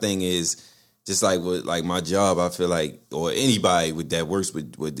you. My thing is just like with like my job, I feel like, or anybody that works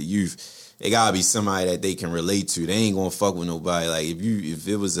with the youth, it gotta be somebody that they can relate to. They ain't gonna fuck with nobody. Like if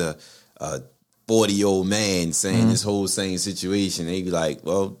it was a 40-year-old man saying this whole same situation, they be like,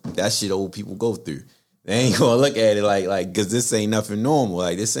 well, that shit old people go through. They ain't gonna look at it like because this ain't nothing normal.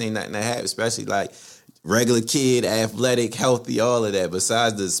 Like, this ain't nothing that happens, especially like regular kid, athletic, healthy, all of that.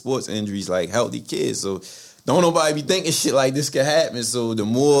 Besides the sports injuries, like healthy kids. So don't nobody be thinking shit like this could happen. So the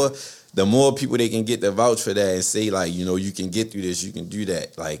more people they can get to vouch for that and say, like, you know, you can get through this, you can do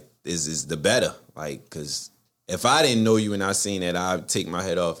that, like, is the better. Like, because if I didn't know you and I seen that, I'd take my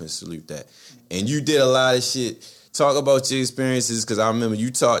head off and salute that. And you did a lot of shit. Talk about your experiences, because I remember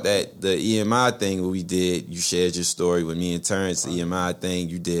you talked that the EMI thing we did, you shared your story with me and Terrence, the EMI thing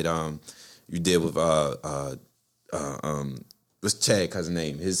you did with what's Chad cousin's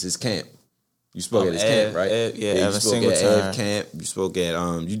name? His camp. You spoke at his camp, right? You spoke at Ev camp. You spoke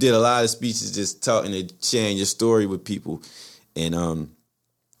at you did a lot of speeches just talking and sharing your story with people. And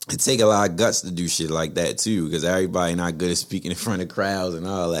it take a lot of guts to do shit like that too, because everybody not good at speaking in front of crowds and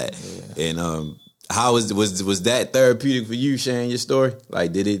all that. Yeah. And how was that therapeutic for you, sharing your story?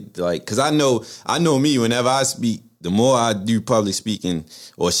 Like, did it, like, because I know me, whenever I speak, the more I do public speaking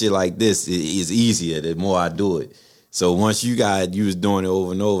or shit like this, it is easier the more I do it. So once you was doing it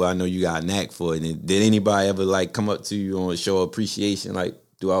over and over, I know you got a knack for it. And did anybody ever like come up to you on show appreciation like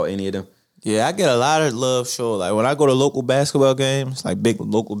throughout any of them? Yeah, I get a lot of love show. Like when I go to local basketball games, like big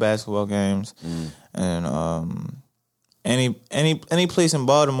local basketball games, and any place in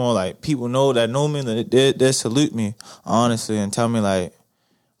Baltimore, like people know me, that they salute me honestly and tell me like,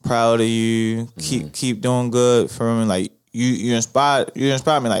 proud of you, keep doing good for me. Like you inspired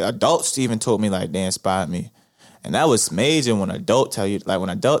me. Like adults even told me like they inspired me, and that was major when adult tell you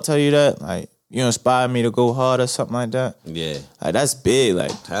that like. You inspired me to go hard or something like that. Yeah. Like that's big.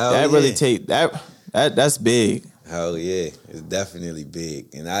 Like Hell that yeah. really take that's big. Hell yeah. It's definitely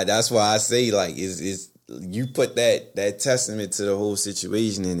big. And that's why I say like it's you put that testament to the whole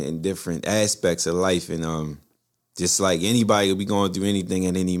situation in different aspects of life, and just like anybody could be going through anything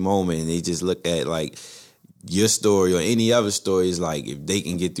at any moment, and they just look at like your story or any other story is like, if they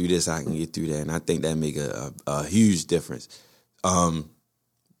can get through this, I can get through that. And I think that make a huge difference.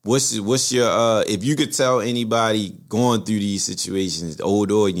 What's your if you could tell anybody going through these situations,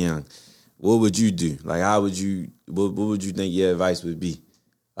 old or young, what would you do? Like how would you what would you think your advice would be?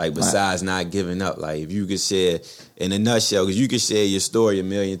 Like besides not giving up, like if you could share in a nutshell, because you could share your story a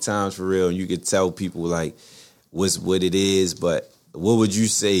million times for real, and you could tell people like what it is, but what would you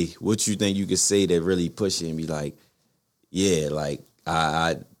say? What you think you could say that really push it and be like, yeah, like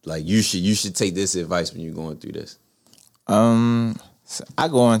I like you should take this advice when you're going through this. So I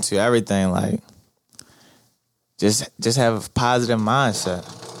go into everything like just have a positive mindset.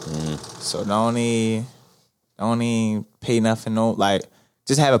 So don't even pay nothing. No, like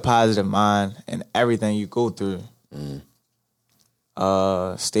just have a positive mind in everything you go through.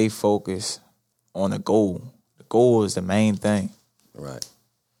 Stay focused on the goal. The goal is the main thing. Right.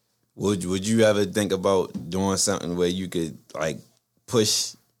 Would you ever think about doing something where you could like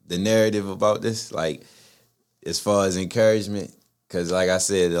push the narrative about this, like as far as encouragement? Because like I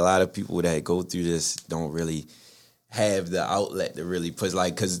said, a lot of people that go through this don't really have the outlet to really push.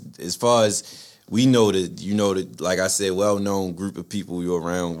 Like, because as far as we know that, like I said, well-known group of people you're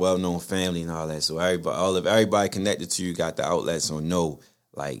around, well-known family and all that. So everybody connected to you got the outlets on know,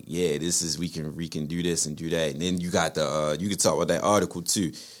 like, yeah, this is we can do this and do that. And then you got the you could talk about that article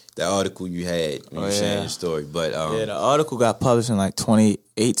too. That article you had when you were sharing your story. But the article got published in like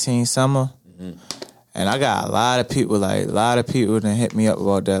 2018 summer. And I got a lot of people that hit me up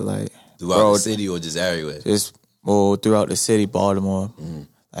about that, like throughout the city or just everywhere? Just throughout the city, Baltimore.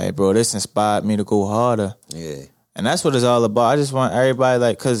 Like, bro, this inspired me to go harder. Yeah. And that's what it's all about. I just want everybody,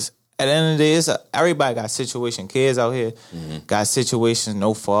 like, because at the end of the day, everybody got situation. Kids out here got situations,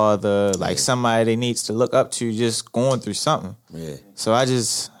 no father, like somebody they needs to look up to just going through something. Yeah. So I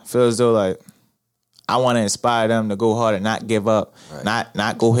just feel as though, like, I want to inspire them to go hard and not give up,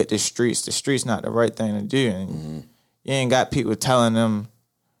 not go hit the streets. The streets not the right thing to do. And you ain't got people telling them,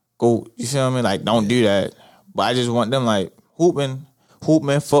 go, you feel me? Like, don't do that. But I just want them, like, hooping,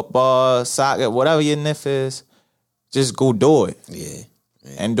 football, soccer, whatever your niche is, just go do it. Yeah.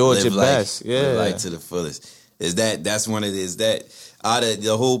 And do it your best. Yeah. Live life to the fullest. That's one of the, is that out of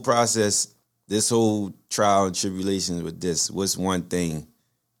the whole process, this whole trial and tribulations with this, what's one thing,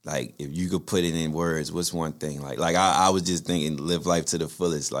 like, if you could put it in words, what's one thing? Like I was just thinking, live life to the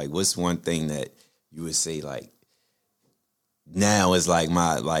fullest. Like, what's one thing that you would say, like, now is like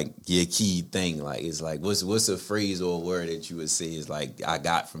your key thing? Like, it's like, what's a phrase or a word that you would say is like, I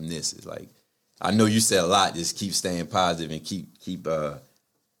got from this? It's like, I know you said a lot, just keep staying positive and keep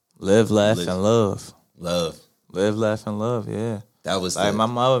live, laugh, and love. Love. Live, laugh, and love, yeah. That was like my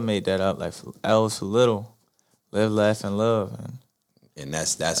mother made that up, like L was for little. Live, laugh, and love. And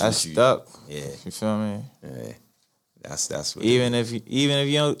that's what you stuck. Yeah. You feel me? Yeah. That's what even if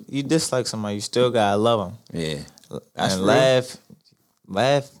you dislike somebody, you still gotta love them. Yeah. That's and laugh.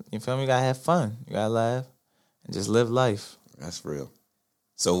 You feel me? You gotta have fun. You gotta laugh and just live life. That's real.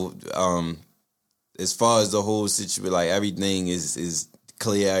 So, as far as the whole situation, like everything is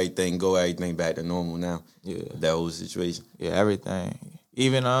clear, everything back to normal now. Yeah. That whole situation. Yeah, everything.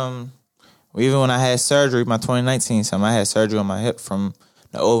 Even when I had surgery, my 2019 something, I had surgery on my hip from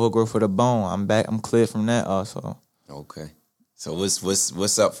the overgrowth of the bone. I'm back. I'm cleared from that also. Okay. So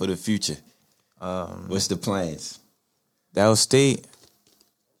what's up for the future? What's the plans? Dallas State.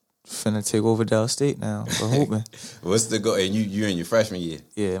 Finna take over Dallas State now for hooping. What's the goal? And you're in your freshman year.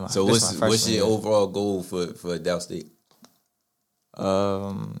 Yeah. So what's your overall goal for Dallas State?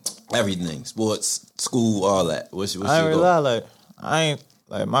 Everything, sports, school, all that. What's your goal? I'm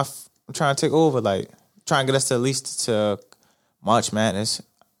trying to take over, like, trying to get us to at least to March Madness.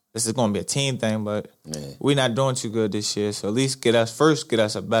 This is going to be a team thing, but we're not doing too good this year. So at least get us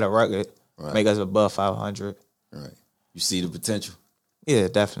a better record, make us above 500. Right. You see the potential? Yeah,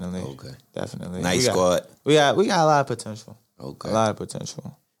 definitely. Okay. Definitely. Nice squad. We got a lot of potential. Okay. A lot of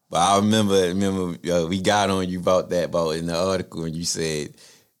potential. But I remember we got on you about in the article, and you said,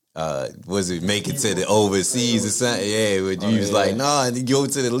 was it make it to the overseas or something? Yeah, but you was like, nah, you go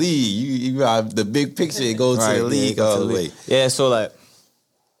to the league. You have the big picture, it goes to the league all the way. Yeah, so like,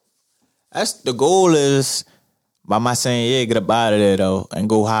 that's the goal is by my saying, yeah, get up out of there though and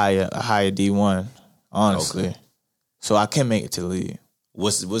go a higher D1, honestly. Okay. So I can make it to the league.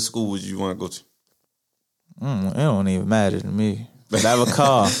 What school would you want to go to? It don't even matter to me. Whatever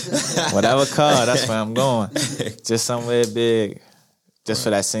car, that's where I'm going. Just somewhere big, just for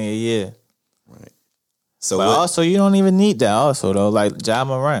that senior year. Right. So, but also you don't even need that. Also though, like Ja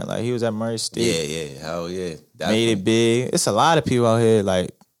Morant, like he was at Murray State. Yeah, hell yeah, made it big. It's a lot of people out here like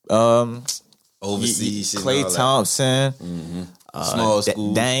overseas. Klay Thompson, small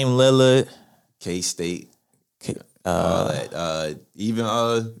school, Dame Lillard, K-State, all that. Even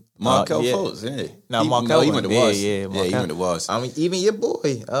Markel Fultz, yeah. No, Markel he went to Washington. Yeah, he went to Washington. I mean, even your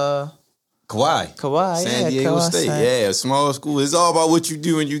boy, Kawhi, San Diego State. Yeah, small school. It's all about what you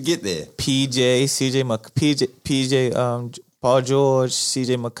do when you get there. Paul George,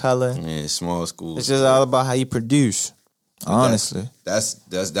 CJ McCollum. Yeah, small school. It's just all about how you produce. Honestly, that's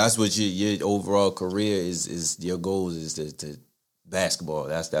what your overall career is. Your goals is to basketball.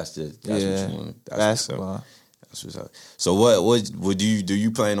 That's what you want. Basketball. That's what's up. So what would you do?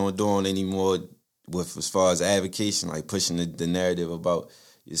 You plan on doing any more with as far as advocacy, like pushing the narrative about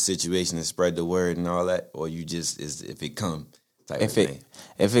your situation and spread the word and all that, or you just if it come type of thing?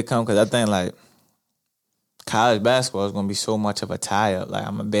 If it come, because I think like college basketball is gonna be so much of a tie up. Like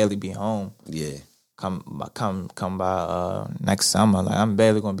I'm gonna barely be home. Yeah. Come by next summer. Like I'm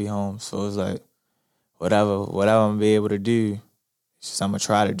barely gonna be home. So it's like whatever I'm gonna be able to do, it's just I'm gonna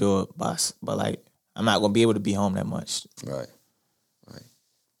try to do it, but like I'm not gonna be able to be home that much. Right.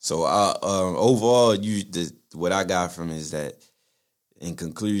 So overall, what I got from is that, in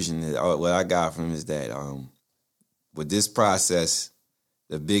conclusion, what I got from is that with this process,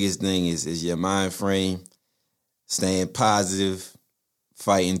 the biggest thing is your mind frame, staying positive,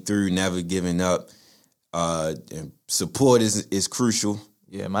 fighting through, never giving up. And support is crucial.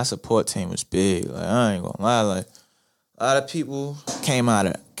 Yeah, my support team was big. Like I ain't gonna lie, like a lot of people came out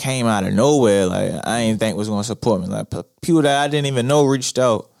of nowhere. Like I didn't think was gonna support me. Like people that I didn't even know reached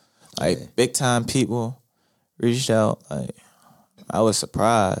out. Like big time people reached out. Like I was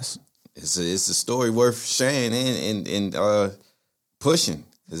surprised. It's a story worth sharing and pushing.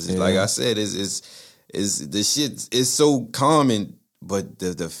 Like I said, is the shit is so common, but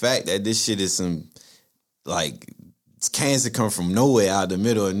the fact that this shit is some like cancer come from nowhere, out of the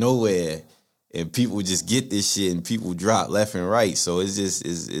middle of nowhere, and people just get this shit and people drop left and right. So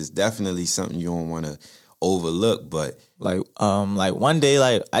it's definitely something you don't want to overlook. But like one day,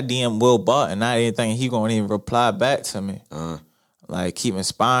 like I DM Will Barton, and I didn't think he gonna even reply back to me. Like keep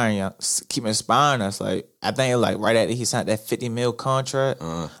inspiring us. Like I think like right after he signed that $50 million contract,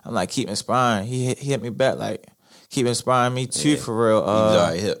 I'm like keep inspiring. He hit me back like keep inspiring me too for real. He was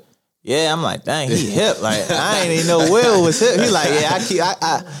already hip. Yeah, I'm like, dang, he hip. Like, I ain't even know Will was hip. He like, yeah,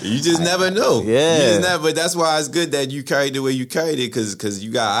 You just never know. Yeah. You just never, but that's why it's good that you carried the way you carried it, because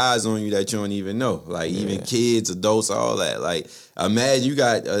you got eyes on you that you don't even know. Like, even kids, adults, all that. Like, imagine you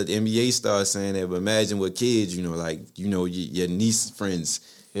got an NBA star saying that, but imagine with kids, like, your niece friends,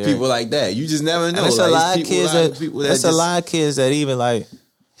 people like that. You just never know. There's a lot of kids that even, like,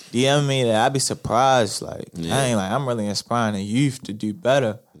 DM me that I'd be surprised. Like, I'm really inspiring the youth to do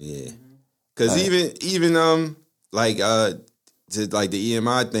better. Yeah, because even to like the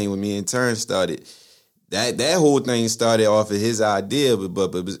EMI thing when me and Turn started, that whole thing started off of his idea,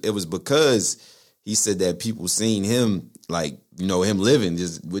 but it was because he said that people seen him like him living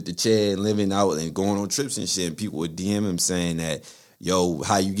just with the chair and living out and going on trips and shit, and people would DM him saying that, yo,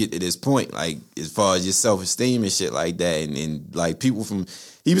 how you get to this point, like as far as your self-esteem and shit like that, and like people from,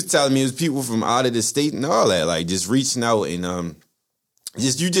 he was telling me it was people from out of the state and all that, like just reaching out and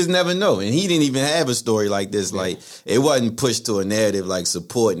you just never know. And he didn't even have a story like this. Like it wasn't pushed to a narrative like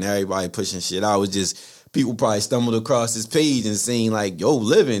support and everybody pushing shit out. It was just people probably stumbled across his page and seen like, yo,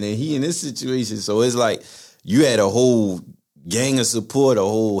 living and he in this situation. So it's like you had a whole gang of support, a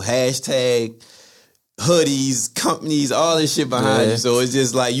whole hashtag, hoodies, companies, all this shit behind you. So it's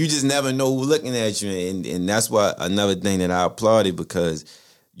just like you just never know who's looking at you. And that's why another thing that I applauded, because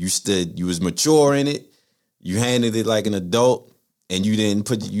you was mature in it, you handled it like an adult. And you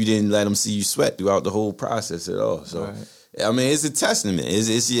didn't let them see you sweat throughout the whole process at all. So, I mean, it's a testament.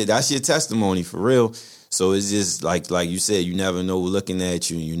 That's your testimony for real. So it's just like you said, you never know looking at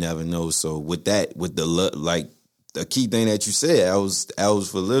you, and you never know. So with the key thing that you said, I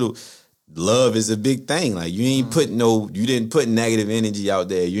was for little. love is a big thing. Like you ain't put you didn't put negative energy out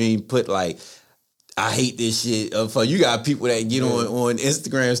there. You ain't put like, I hate this shit. You got people that get on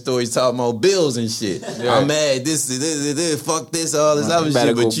Instagram stories talking about bills and shit. Yeah. I'm mad. This, fuck this, all this other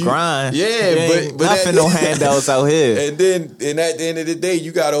shit. But you grind. Yeah, but nothing, no handouts out here. And then, at the end of the day,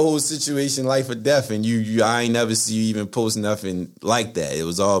 you got a whole situation, life or death, and I ain't never see you even post nothing like that. It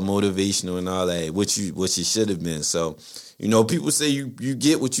was all motivational and all that, which you should have been. So, people say you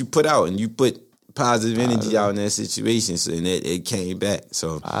get what you put out, and you put positive energy out in that situation, so and it came back.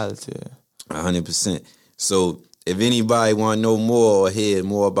 So positive. 100%. So if anybody want to know more or hear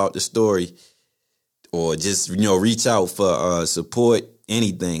more about the story, or just reach out for support,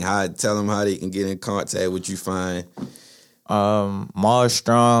 anything, tell them how they can get in contact with you. Find Mars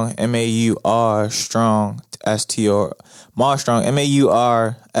Strong, MAUR Strong STR, Mars Strong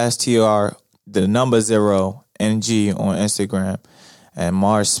MAUR the number 0 NG on Instagram, and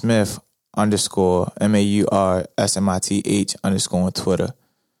Mars Smith _ MAURSMITH _ on Twitter.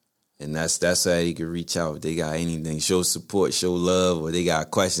 And that's how you can reach out if they got anything. Show support, show love, or they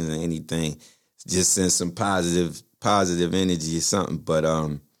got questions or anything. Just send some positive energy or something. But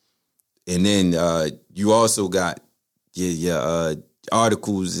and then you also got your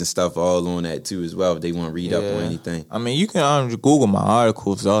articles and stuff all on that too as well if they want to read up on anything. I mean, you can Google my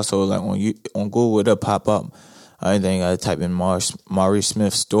articles also. Like on Google, it'll pop up. Anything I type in Maurice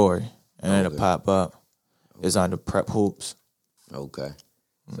Smith story and it'll pop up. It's under Prep Hoops. Okay.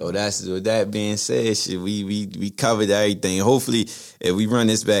 So that's, with that being said, shit, we covered everything. Hopefully, if we run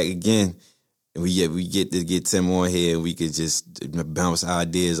this back again, and we get to get Tim on here, and we could just bounce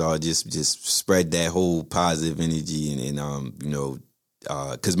ideas or just spread that whole positive energy and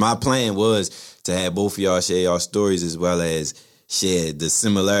because my plan was to have both of y'all share y'all stories as well as share the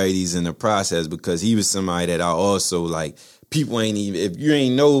similarities in the process, because he was somebody that I also like. People ain't even, if you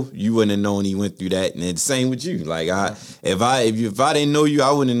ain't know, you wouldn't have known he went through that. And it's the same with you. Like if I didn't know you,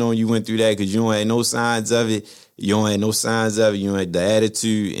 I wouldn't have known you went through that, because you don't have no signs of it. You don't have no signs of it. You don't have the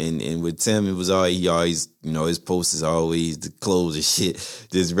attitude. And with Tim, it was he always, his posts is always the clothes and shit,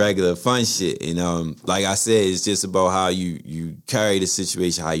 just regular fun shit. And like I said, it's just about how you carry the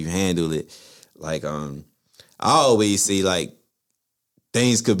situation, how you handle it. Like I always say, like,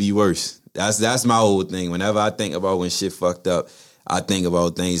 things could be worse. That's my whole thing. Whenever I think about when shit fucked up, I think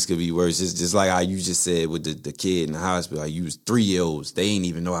about things could be worse. It's just like how you just said with the kid in the hospital. I used 3-year-olds. They ain't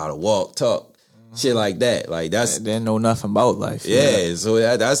even know how to walk, talk, shit like that. Like they didn't know nothing about life. Yeah, so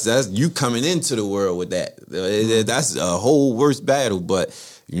that's you coming into the world with that. That's a whole worse battle. But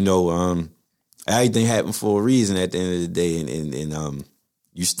everything happened for a reason at the end of the day, and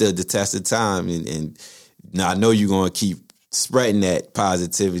you stood the test of time, and I know you're gonna keep spreading that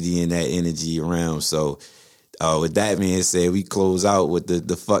positivity and that energy around. So with that being said, we close out with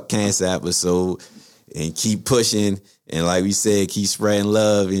the Fuck Cancer episode and keep pushing. And like we said, keep spreading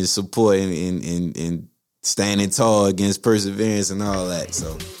love and support and standing tall against perseverance and all that.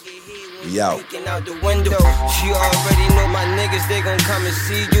 So we out. Out the window. You already know my niggas, they gon' come and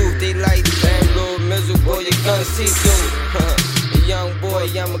see you. They like, damn, little miserable, you gonna see you. Young boy,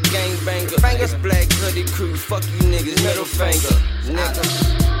 I'm a gangbanger. This black hoodie crew, fuck you niggas, middle finger,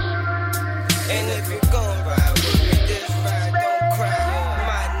 nigga.